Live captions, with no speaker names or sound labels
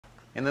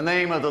In the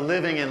name of the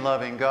living and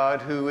loving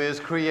God, who is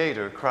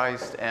Creator,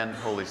 Christ, and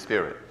Holy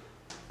Spirit.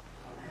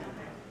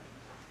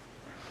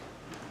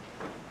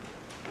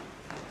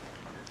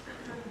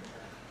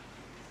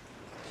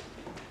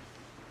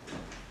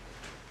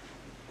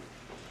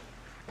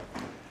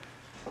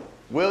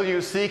 Will you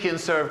seek and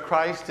serve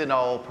Christ in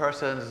all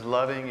persons,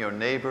 loving your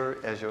neighbor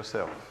as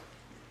yourself?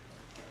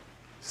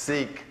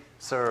 Seek,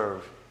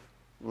 serve,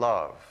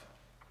 love.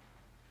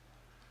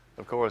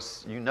 Of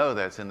course, you know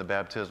that's in the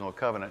baptismal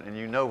covenant, and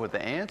you know what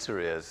the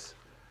answer is.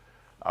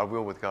 I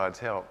will with God's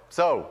help.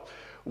 So,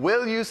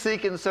 will you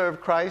seek and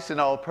serve Christ in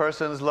all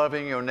persons,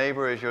 loving your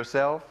neighbor as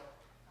yourself?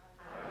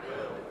 I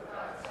will with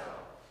God's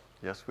help.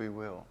 Yes, we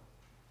will.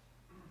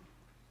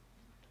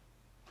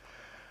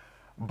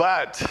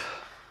 But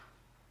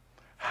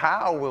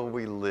how will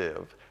we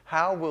live?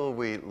 How will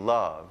we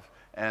love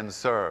and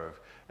serve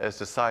as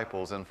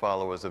disciples and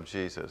followers of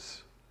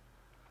Jesus?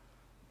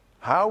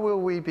 How will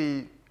we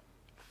be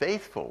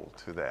faithful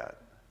to that?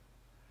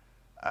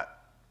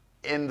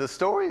 In the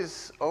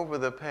stories over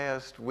the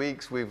past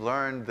weeks, we've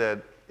learned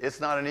that it's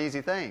not an easy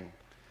thing.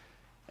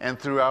 And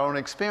through our own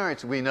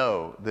experience, we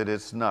know that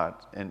it's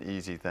not an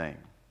easy thing.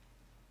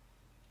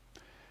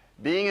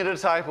 Being a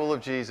disciple of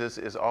Jesus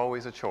is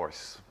always a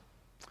choice.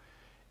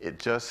 It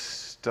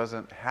just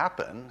doesn't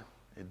happen.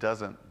 It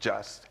doesn't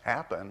just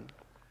happen.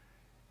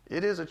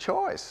 It is a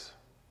choice.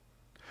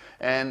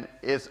 And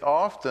it's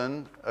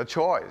often a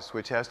choice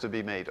which has to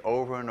be made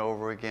over and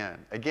over again.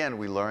 Again,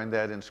 we learn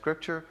that in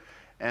Scripture,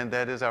 and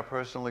that is our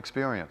personal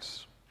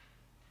experience.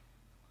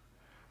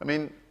 I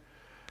mean,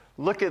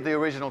 look at the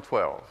original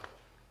 12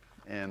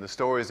 and the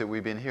stories that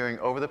we've been hearing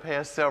over the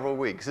past several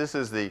weeks. This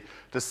is the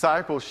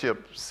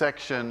discipleship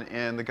section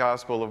in the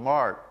Gospel of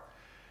Mark.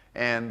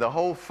 And the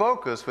whole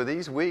focus for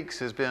these weeks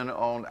has been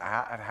on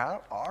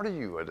how are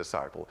you a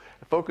disciple?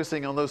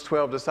 Focusing on those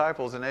 12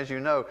 disciples. And as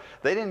you know,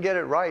 they didn't get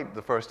it right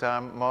the first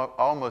time.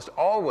 Almost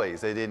always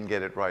they didn't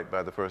get it right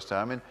by the first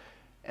time.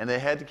 And they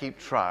had to keep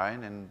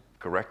trying and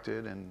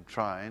corrected and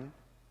trying.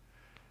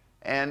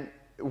 And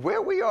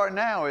where we are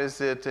now is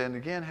that, and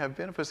again have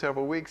been for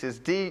several weeks, is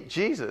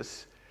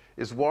Jesus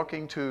is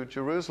walking to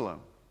Jerusalem.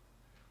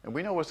 And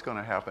we know what's going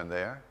to happen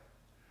there.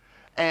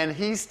 And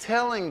he's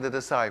telling the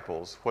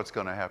disciples what's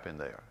going to happen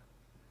there,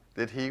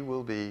 that he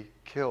will be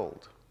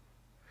killed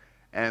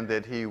and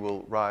that he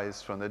will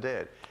rise from the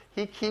dead.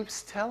 He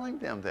keeps telling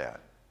them that,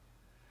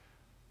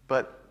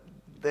 but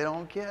they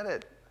don't get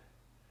it.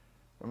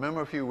 Remember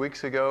a few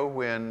weeks ago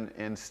when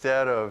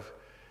instead of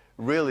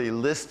really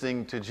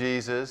listening to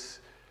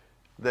Jesus,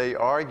 they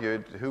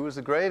argued who was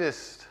the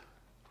greatest.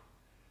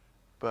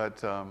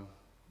 But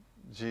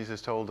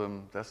Jesus told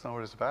them that's not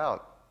what it's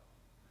about.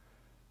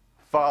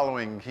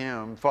 Following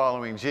him,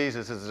 following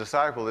Jesus as a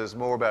disciple is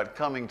more about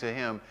coming to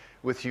him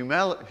with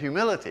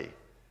humility,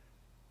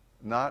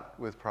 not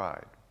with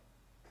pride.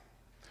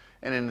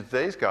 And in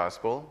today's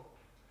gospel,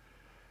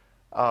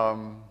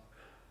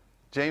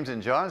 James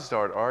and John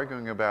start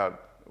arguing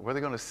about where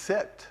they're going to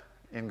sit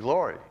in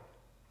glory.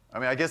 I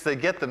mean, I guess they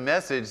get the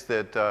message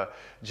that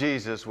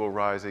Jesus will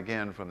rise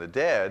again from the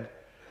dead,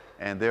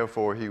 and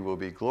therefore he will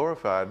be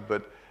glorified,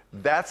 but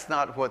that's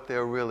not what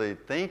they're really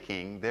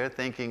thinking. They're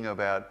thinking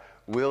about,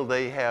 will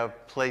they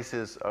have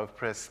places of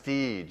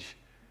prestige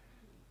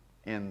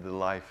in the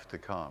life to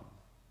come?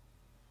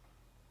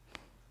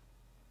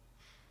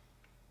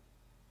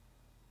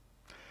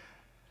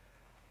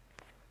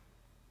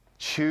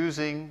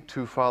 Choosing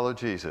to follow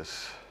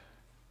Jesus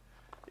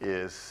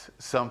is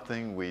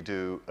something we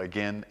do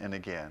again and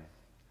again.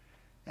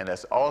 And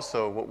that's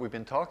also what we've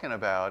been talking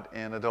about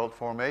in adult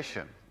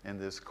formation in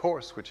this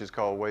course, which is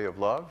called Way of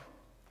Love.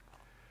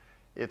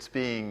 It's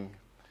being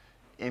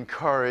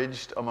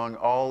encouraged among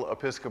all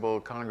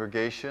Episcopal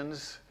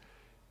congregations.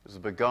 It was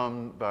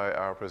begun by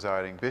our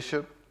presiding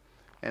bishop.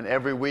 And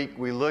every week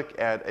we look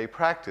at a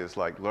practice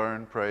like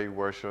learn, pray,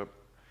 worship,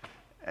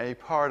 a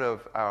part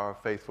of our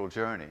faithful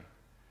journey.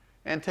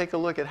 And take a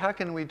look at how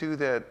can we do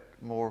that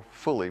more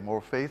fully, more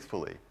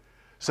faithfully,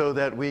 so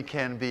that we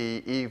can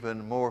be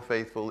even more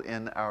faithful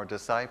in our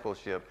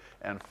discipleship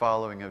and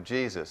following of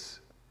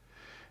Jesus.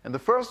 And the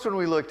first one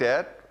we looked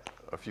at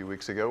a few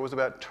weeks ago was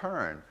about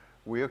turn.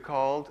 We are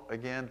called,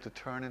 again, to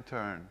turn and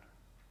turn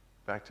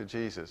back to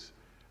Jesus.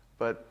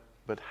 But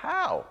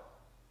how?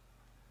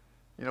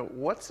 You know,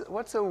 what's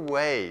a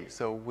way?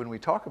 So when we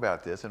talk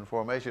about this in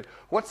formation,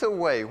 what's a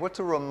way? What's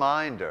a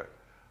reminder?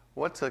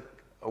 What's a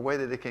way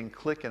that it can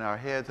click in our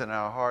heads and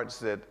our hearts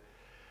that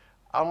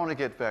I want to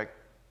get back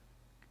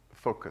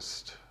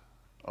focused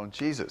on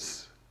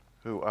Jesus,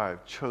 who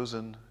I've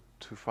chosen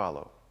to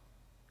follow.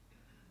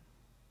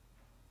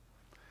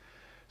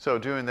 So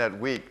during that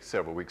week,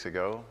 several weeks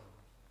ago,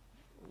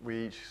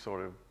 we each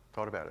sort of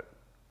thought about it.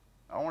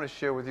 I want to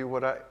share with you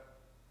what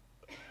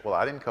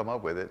I didn't come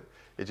up with it.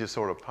 It just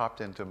sort of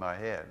popped into my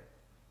head.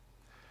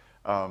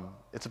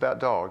 It's about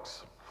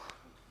dogs.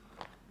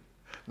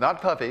 Not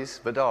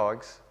puppies, but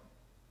dogs.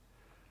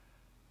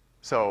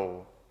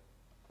 So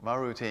my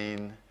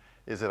routine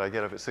is that I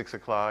get up at 6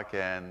 o'clock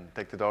and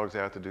take the dogs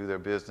out to do their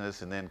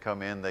business and then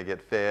come in, they get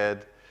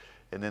fed,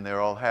 And then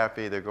they're all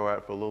happy. They go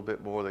out for a little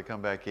bit more. They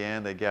come back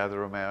in. They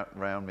gather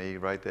around me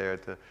right there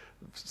at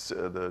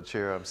the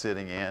chair I'm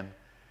sitting in.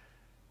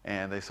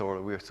 And we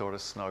sort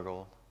of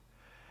snuggle.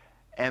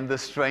 And the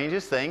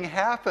strangest thing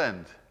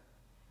happened.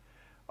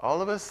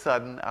 All of a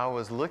sudden, I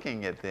was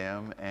looking at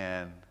them,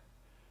 and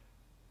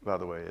by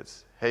the way,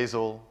 it's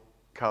Hazel,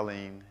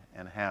 Colleen,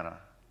 and Hannah.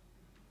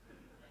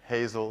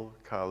 Hazel,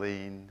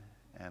 Colleen,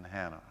 and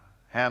Hannah.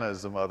 Hannah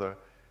is the mother.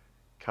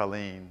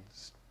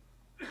 Colleen's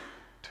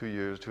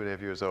 2.5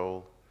 years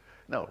old.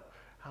 No,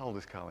 how old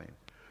is Colleen?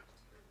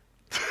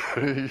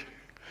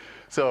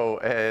 So,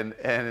 and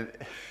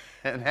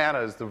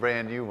Hannah is the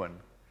brand new one.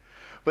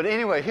 But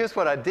anyway, here's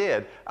what I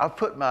did. I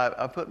put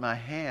my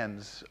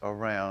hands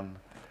around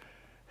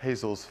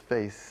Hazel's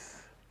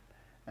face,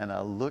 and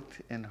I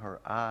looked in her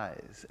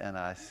eyes, and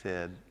I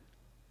said,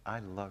 I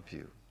love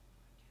you.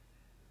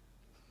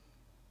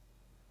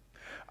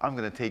 I'm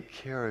going to take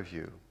care of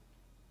you.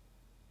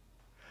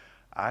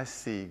 I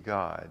see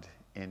God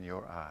in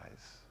your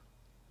eyes.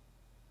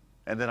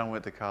 And then I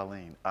went to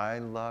Colleen. I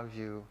love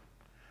you.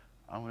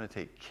 I'm going to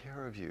take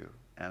care of you.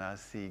 And I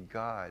see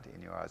God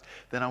in your eyes.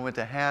 Then I went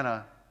to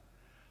Hannah.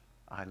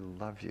 I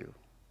love you.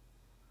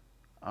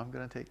 I'm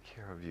going to take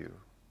care of you.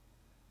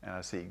 And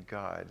I see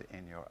God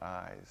in your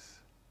eyes.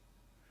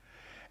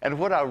 And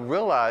what I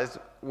realized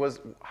was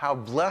how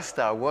blessed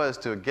I was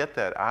to get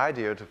that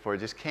idea for it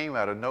just came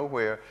out of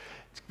nowhere.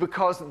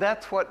 Because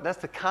that's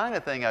the kind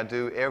of thing I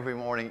do every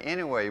morning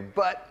anyway.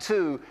 But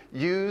to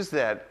use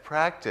that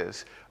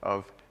practice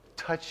of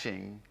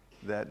touching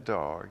that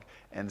dog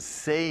and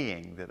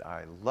saying that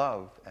I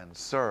love and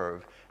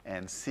serve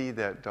and see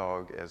that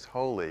dog as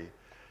holy,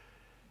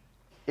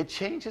 it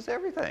changes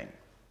everything.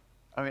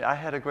 I mean, I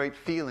had a great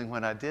feeling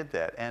when I did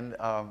that. And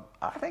I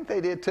think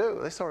they did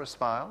too. They sort of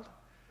smiled.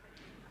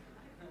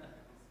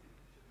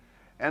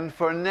 And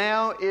for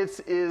now, it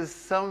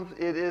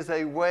is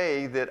a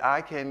way that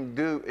I can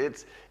do.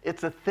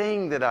 It's a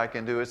thing that I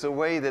can do. It's a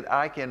way that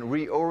I can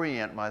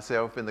reorient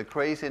myself in the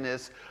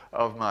craziness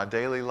of my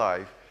daily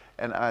life.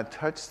 And I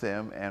touch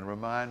them and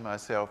remind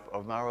myself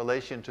of my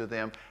relation to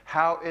them,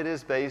 how it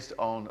is based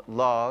on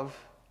love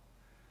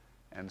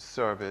and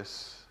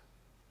service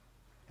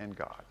and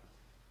God.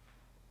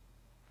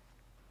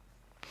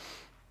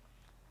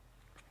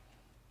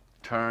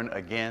 Turn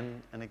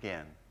again and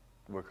again,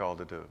 we're called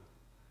to do.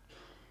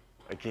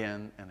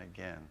 Again and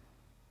again,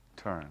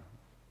 turn.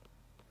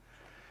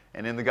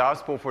 And in the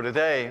gospel for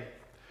today,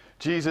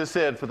 Jesus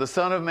said, "For the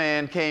Son of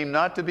Man came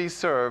not to be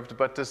served,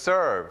 but to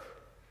serve."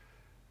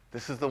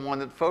 This is the one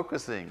that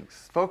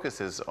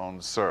focuses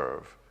on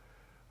serve,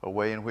 a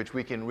way in which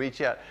we can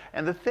reach out.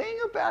 And the thing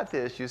about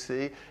this, you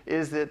see,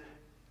 is that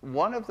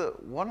one of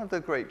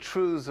the great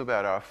truths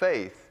about our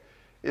faith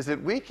is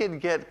that we can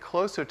get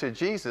closer to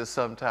Jesus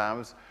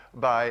sometimes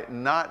by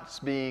not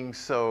being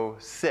so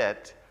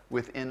set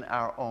within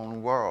our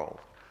own world.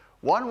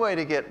 One way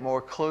to get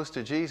more close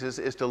to Jesus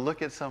is to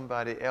look at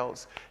somebody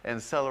else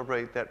and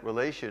celebrate that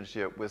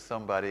relationship with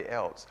somebody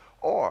else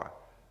or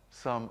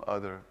some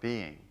other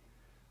being,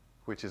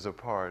 which is a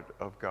part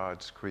of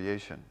God's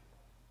creation.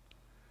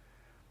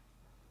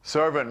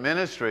 Servant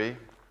ministry,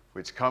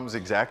 which comes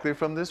exactly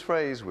from this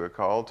phrase, we're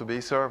called to be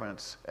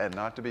servants and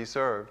not to be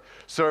served.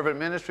 Servant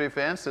ministry, for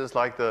instance,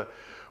 like the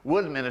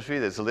wood ministry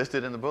that's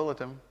listed in the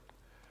bulletin,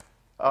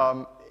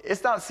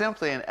 it's not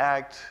simply an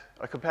act,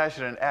 a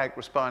compassionate act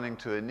responding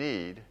to a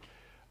need.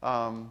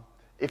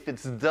 If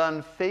it's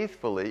done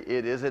faithfully,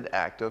 it is an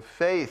act of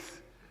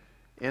faith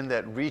in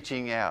that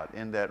reaching out,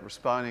 in that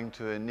responding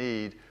to a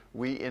need.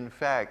 We, in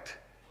fact,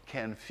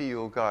 can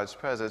feel God's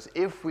presence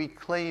if we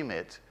claim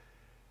it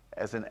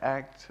as an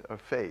act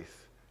of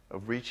faith,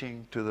 of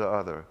reaching to the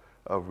other,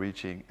 of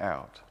reaching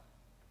out.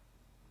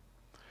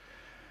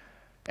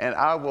 And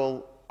I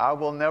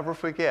will never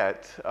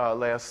forget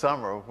last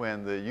summer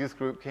when the youth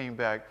group came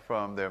back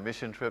from their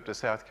mission trip to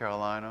South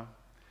Carolina,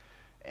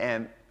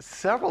 and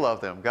several of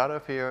them got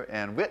up here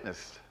and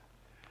witnessed.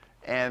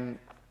 And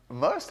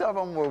most of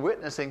them were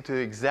witnessing to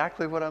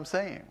exactly what I'm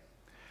saying,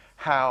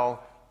 how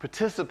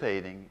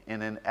participating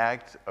in an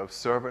act of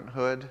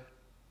servanthood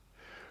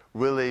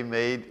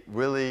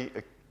really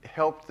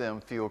helped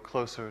them feel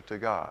closer to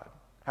God.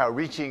 How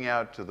reaching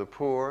out to the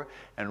poor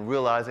and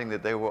realizing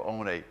that they were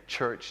on a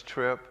church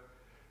trip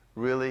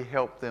really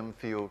helped them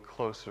feel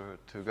closer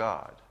to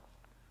God.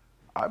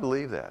 I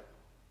believe that.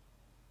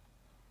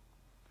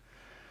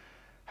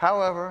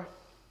 However,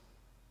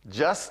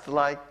 just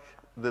like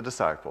the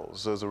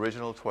disciples, those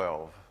original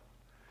 12,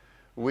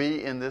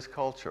 we in this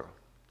culture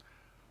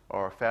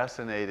are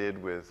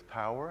fascinated with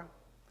power,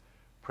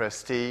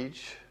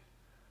 prestige,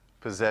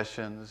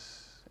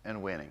 possessions,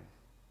 and winning.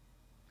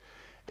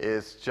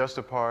 It's just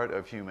a part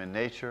of human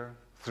nature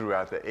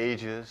throughout the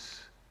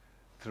ages,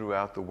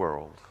 throughout the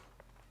world.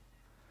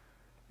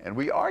 And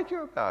we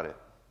argue about it,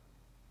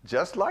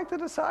 just like the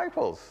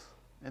disciples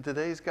in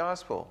today's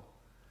gospel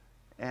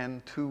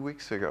and 3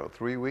 weeks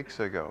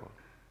ago.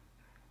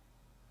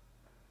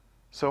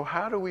 So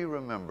how do we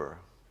remember?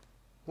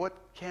 What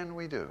can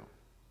we do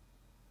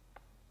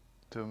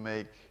to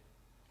make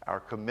our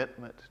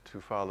commitment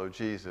to follow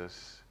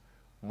Jesus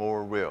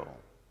more real?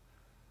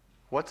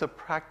 What's a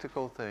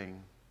practical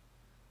thing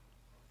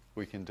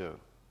we can do?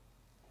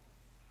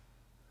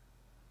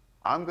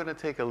 I'm going to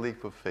take a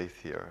leap of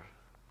faith here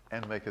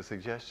and make a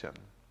suggestion.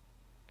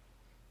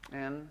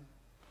 And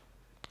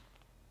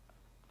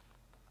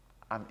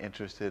I'm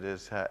interested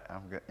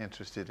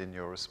in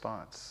your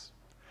response.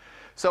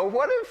 So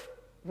what if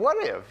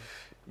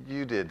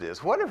you did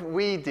this? What if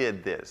we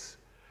did this?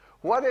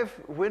 What if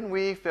when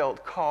we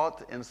felt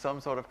caught in some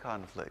sort of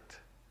conflict,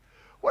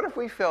 what if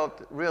we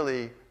felt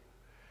really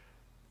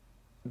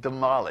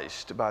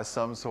demolished by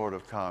some sort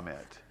of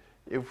comment?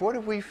 What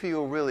if we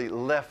feel really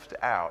left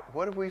out?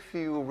 What if we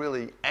feel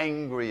really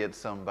angry at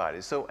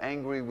somebody? So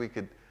angry we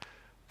could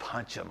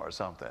punch them or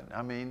something.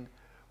 I mean,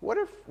 what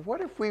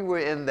if we were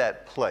in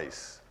that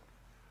place?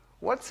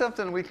 What's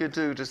something we could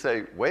do to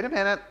say, wait a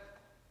minute,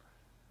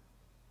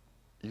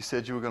 you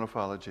said you were going to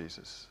follow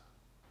Jesus.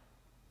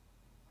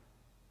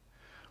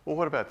 Well,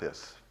 what about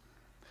this?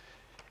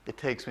 It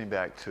takes me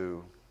back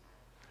to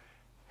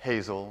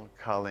Hazel,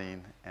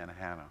 Colleen, and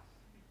Hannah.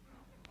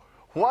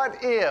 What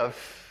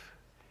if,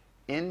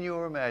 in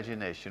your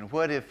imagination,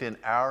 what if in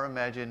our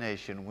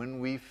imagination, when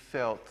we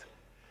felt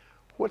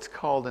what's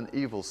called an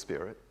evil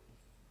spirit,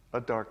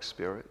 a dark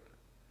spirit,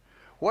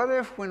 what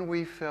if when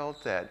we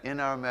felt that in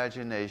our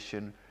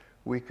imagination,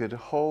 we could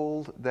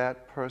hold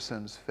that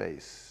person's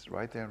face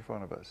right there in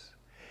front of us?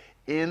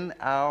 In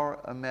our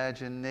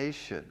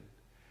imagination,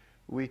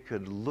 we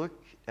could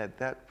look at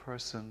that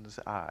person's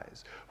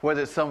eyes,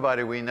 whether it's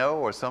somebody we know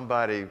or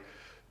somebody,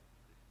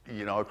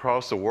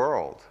 across the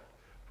world.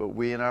 But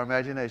we, in our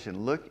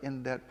imagination, look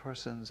in that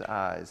person's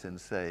eyes and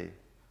say,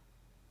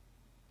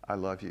 I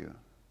love you.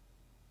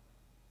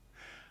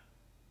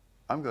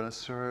 I'm going to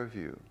serve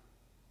you.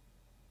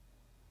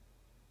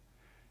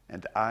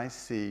 And I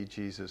see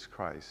Jesus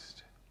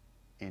Christ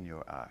in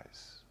your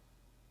eyes.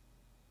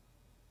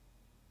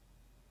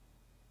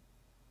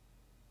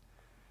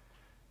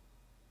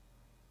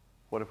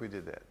 What if we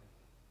did that?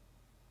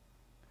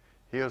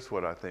 Here's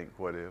what I think,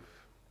 what if.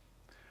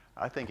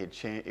 I think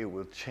it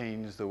will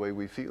change the way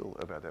we feel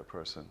about that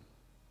person.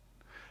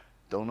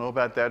 Don't know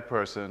about that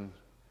person.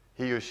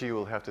 He or she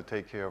will have to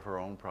take care of her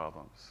own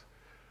problems.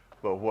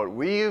 But what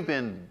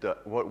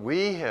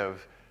we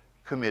have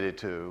committed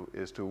to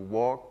is to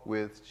walk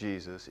with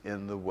Jesus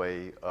in the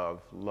way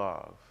of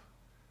love.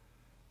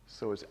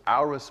 So it's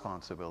our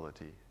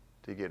responsibility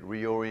to get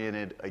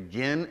reoriented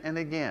again and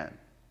again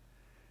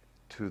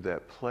to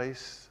that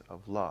place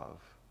of love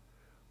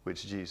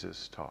which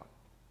Jesus taught.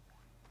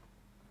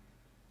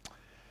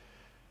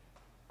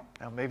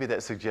 Now, maybe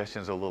that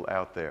suggestion is a little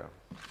out there,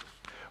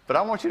 but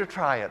I want you to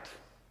try it.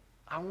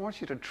 I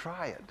want you to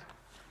try it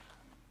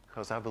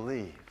because I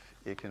believe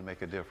it can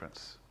make a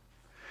difference.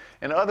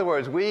 In other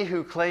words, we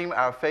who claim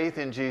our faith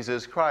in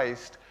Jesus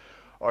Christ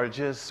are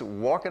just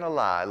walking a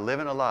lie,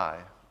 living a lie,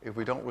 if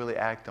we don't really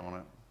act on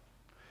it.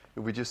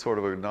 If we just sort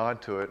of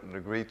nod to it and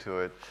agree to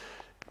it,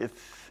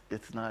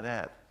 it's not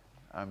that.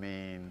 I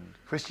mean,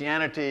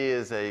 Christianity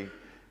is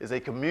a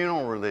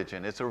communal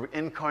religion. It's an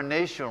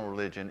incarnational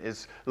religion.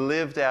 It's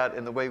lived out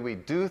in the way we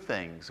do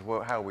things,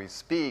 how we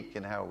speak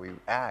and how we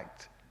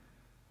act.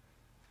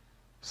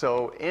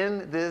 So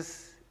in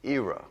this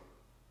era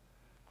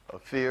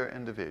of fear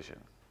and division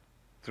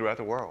throughout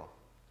the world,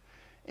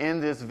 in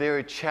this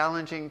very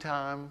challenging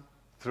time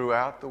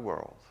throughout the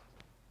world,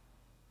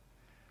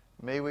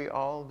 may we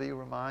all be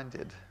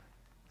reminded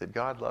that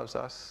God loves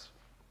us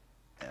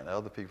and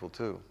other people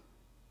too.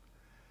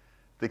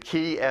 The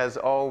key, as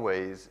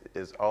always,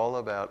 is all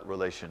about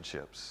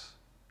relationships.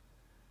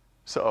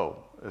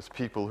 So, as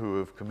people who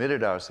have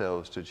committed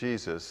ourselves to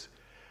Jesus,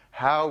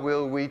 how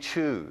will we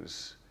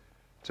choose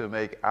to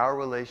make our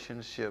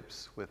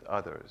relationships with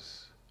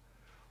others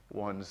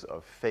ones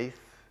of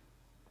faith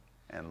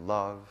and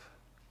love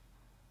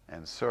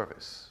and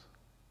service?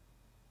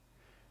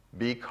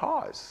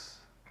 Because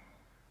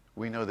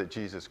we know that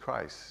Jesus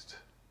Christ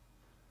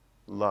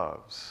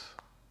loves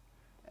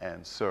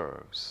and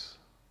serves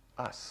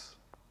us.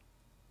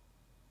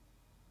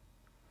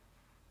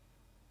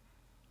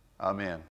 Amen.